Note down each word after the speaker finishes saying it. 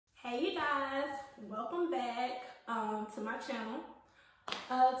Hey you guys, welcome back to my channel.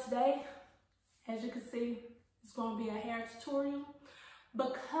 Today, as you can see, it's going to be a hair tutorial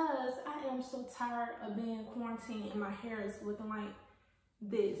because I am so tired of being quarantined and my hair is looking like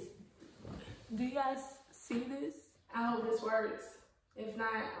this. Do you guys see this? I hope this works. If not,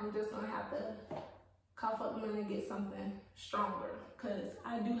 I'm just going to have to cough up a minute and get something stronger because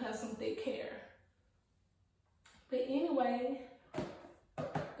I do have some thick hair. But anyway,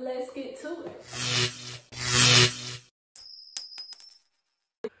 let's get to it.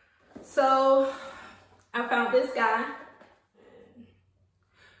 So I found this guy.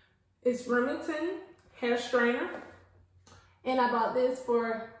 It's Redken hair straightener, and I bought this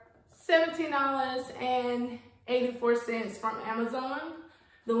for $17.84 from Amazon.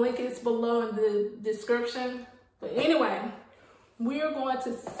 The link is below in the description. But anyway, we're going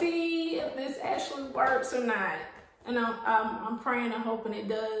to see if this actually works or not. And I'm praying and hoping it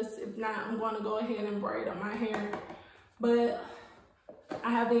does. If not, I'm going to go ahead and braid up my hair. But I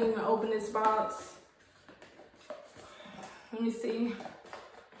haven't even opened this box. Let me see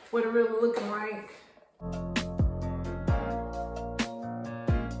what it really looking like.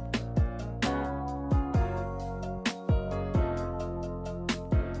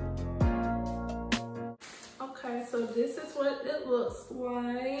 Okay, so this is what it looks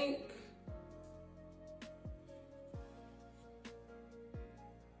like.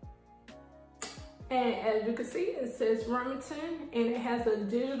 And as you can see, it says Redken, and it has a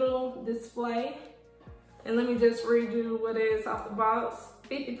digital display. And let me just read you what it is off the box.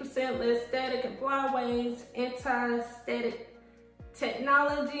 50% less static and flyaways, anti-static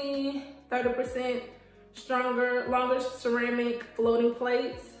technology, 30% stronger, longer ceramic floating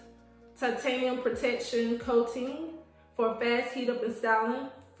plates, titanium protection coating for fast heat up and styling,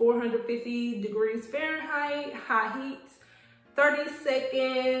 450 degrees Fahrenheit, high heat, 30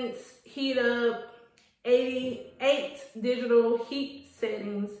 seconds heat up, 88 digital heat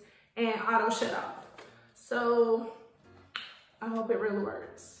settings, and auto shut off. So I hope it really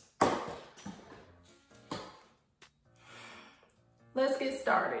works. Let's get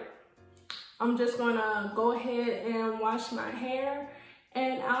started. I'm just gonna go ahead and wash my hair,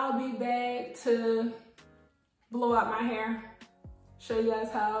 and I'll be back to blow out my hair, show you guys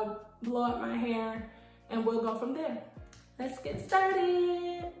how I blow out my hair, and we'll go from there. Let's get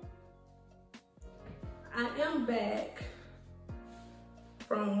started. I am back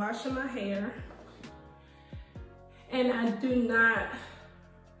from washing my hair, and I do not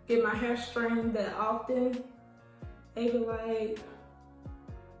get my hair straightened that often, maybe like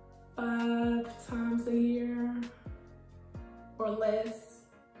 5 times a year or less,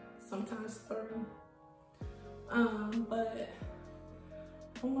 sometimes 3. But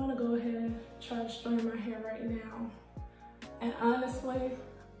I'm gonna go ahead and try to straighten my hair right now. And honestly,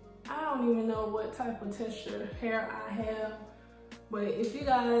 I don't even know what type of texture hair I have, but if you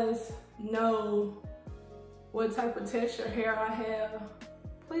guys know what type of texture hair I have,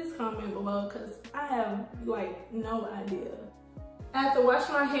 please comment below because I have like no idea. After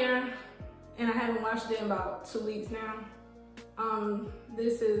washing my hair, and I haven't washed it in about 2 weeks now,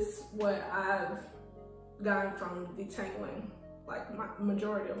 this is what I've gotten from detangling like my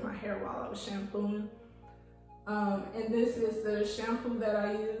majority of my hair while I was shampooing. And this is the shampoo that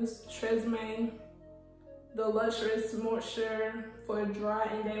I use, Tresemme, the Lustrous Moisture for dry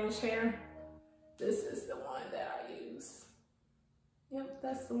and damaged hair. This is the one that I use. Yep,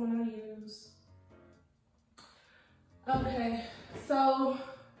 that's the one I use. Okay, so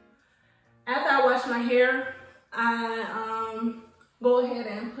after I wash my hair, I go ahead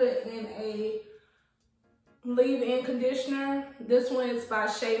and put in a leave-in conditioner. This one is by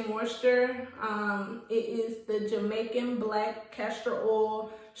Shea Moisture. It is the Jamaican Black Castor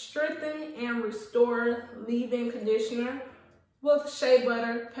Oil Strengthen and Restore Leave-In Conditioner with shea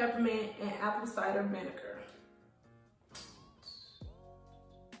butter, peppermint, and apple cider vinegar.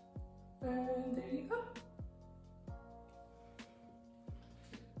 And there you go.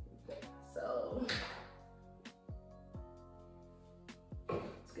 So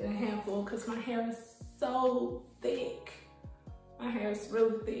let's get a handful because my hair is so thick. My hair is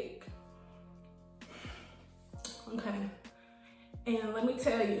really thick. Okay, and let me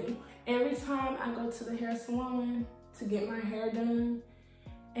tell you, every time I go to the hair salon to get my hair done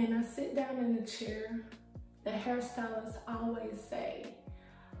and I sit down in the chair, the hairstylist always say,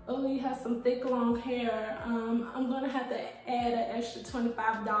 oh, you have some thick long hair, I'm gonna have to add an extra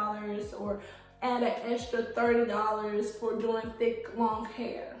 $25 or add an extra $30 for doing thick long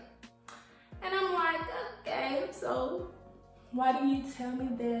hair. And I'm like, okay, so why do you tell me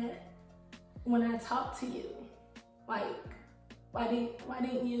that when I talk to you? Like, Why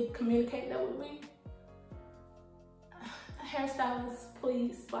didn't you communicate that with me? Hairstylist,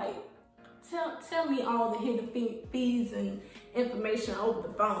 please, like, tell me all the hidden fees and information over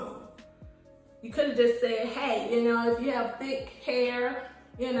the phone. You could have just said, hey, you know, if you have thick hair,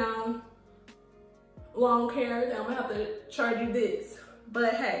 you know, long hair, then I'm gonna have to charge you this.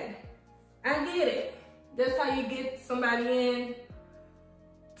 But hey, I get it. That's how you get somebody in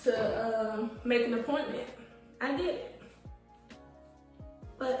to make an appointment. I get it.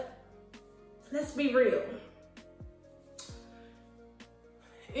 But let's be real.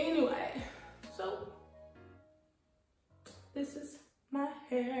 Anyway, so this is my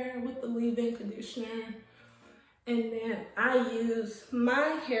hair with the leave-in conditioner. And then I use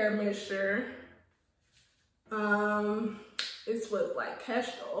my hair mixture. It's with like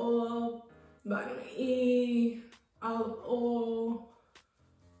castor oil, vitamin E, olive oil,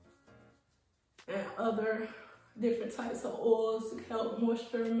 and other different types of oils to help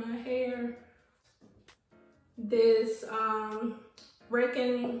moisture my hair. This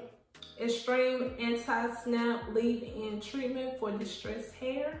Redken Extreme Anti-Snap Leave-In Treatment for Distressed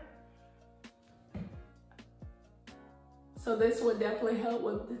Hair. So this would definitely help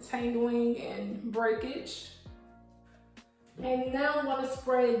with detangling and breakage. And now I'm going to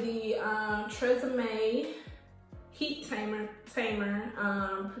spray the Tresemme Heat Tamer,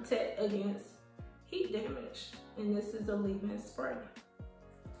 protect against heat damage. And this is a leave-in spray.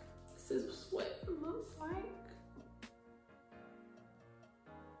 This is what it looks like.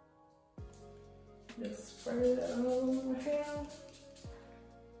 Just spray it on my hair.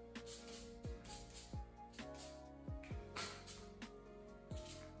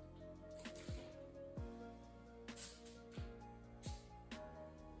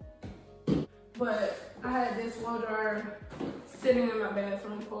 But I had this blow dryer sitting in my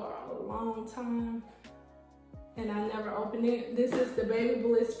bathroom for a long time and I never opened it. This is the Baby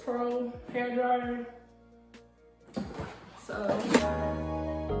Bliss Pro hair dryer. So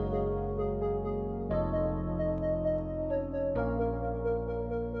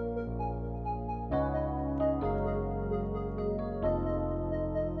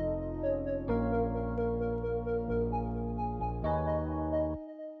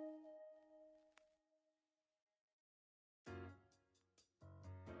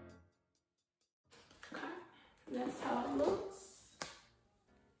that's how it looks.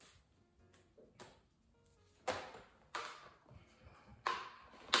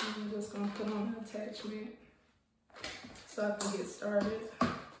 I'm just gonna put on the attachment so I can get started.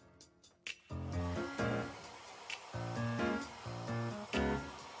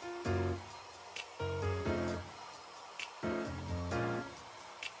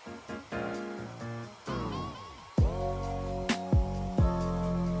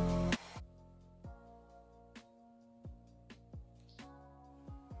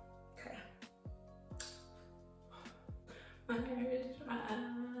 My hair is dry.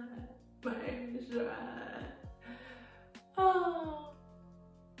 My hair is dry. Oh,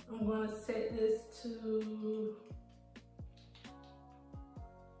 I'm gonna set this to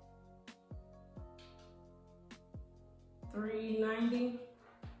 390.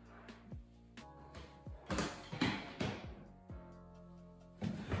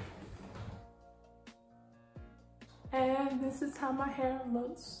 And this is how my hair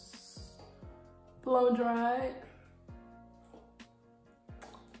looks blow dried.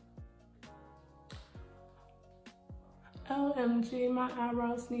 OMG, my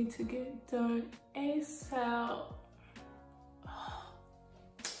eyebrows need to get done ASAP.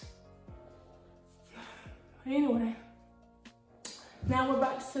 Anyway, now we're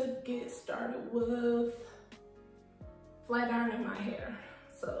about to get started with flat ironing my hair.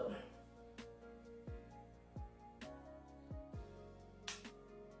 So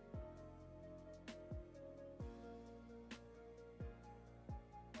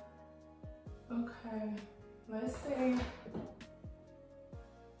okay, let's see.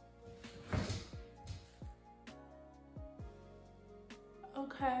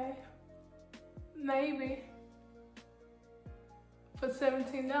 Okay, maybe for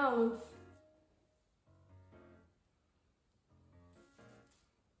 $17.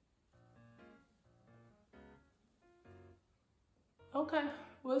 Okay,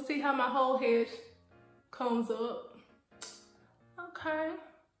 we'll see how my whole head comes up. Okay.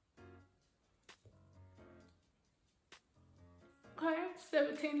 Okay,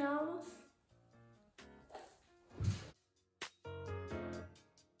 $17.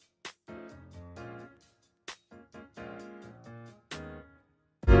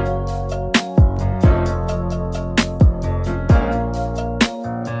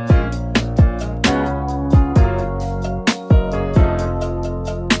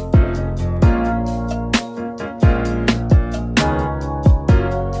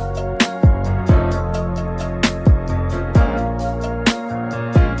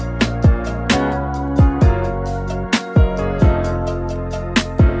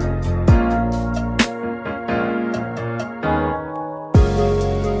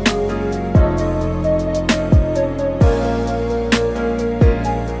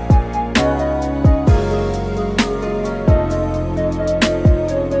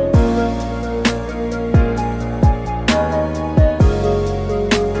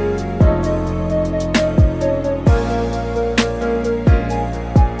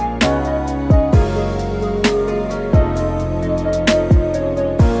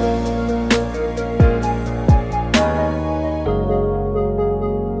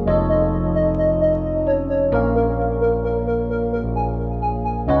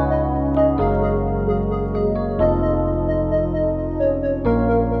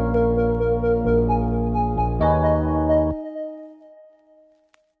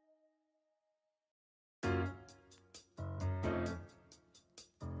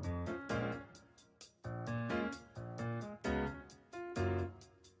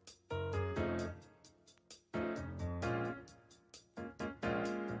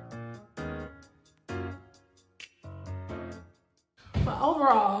 But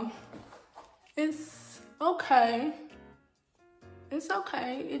overall, it's okay. It's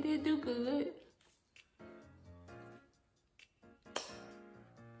okay. It did do good.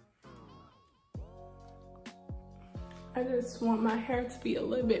 I just want my hair to be a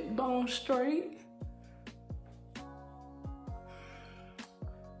little bit bone straight.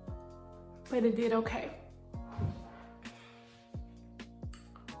 But it did okay.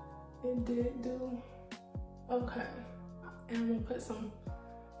 It did do okay. And I'm gonna put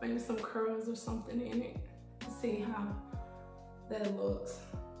maybe some curls or something in it to see how that looks.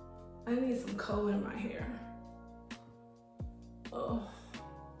 I need some color in my hair. Oh.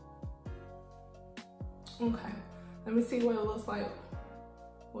 Okay, let me see what it looks like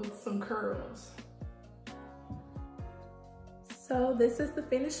with some curls. So this is the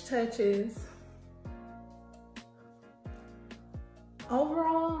finished touches.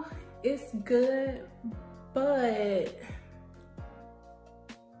 Overall, it's good, but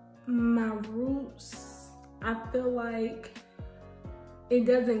my roots, I feel like it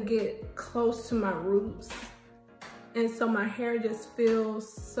doesn't get close to my roots. And so my hair just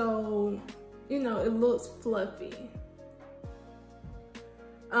feels so, you know, it looks fluffy.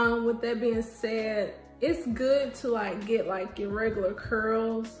 With that being said, it's good to like get like your regular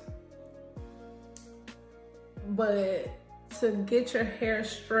curls, but to get your hair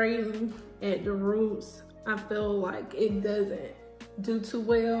straightened at the roots, I feel like it doesn't do too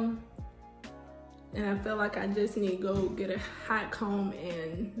well. And I feel like I just need to go get a hot comb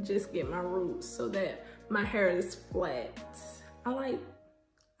and just get my roots so that my hair is flat. I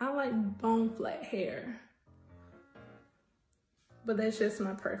like bone flat hair, but that's just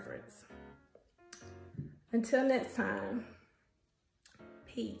my preference. Until next time,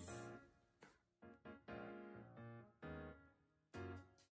 peace.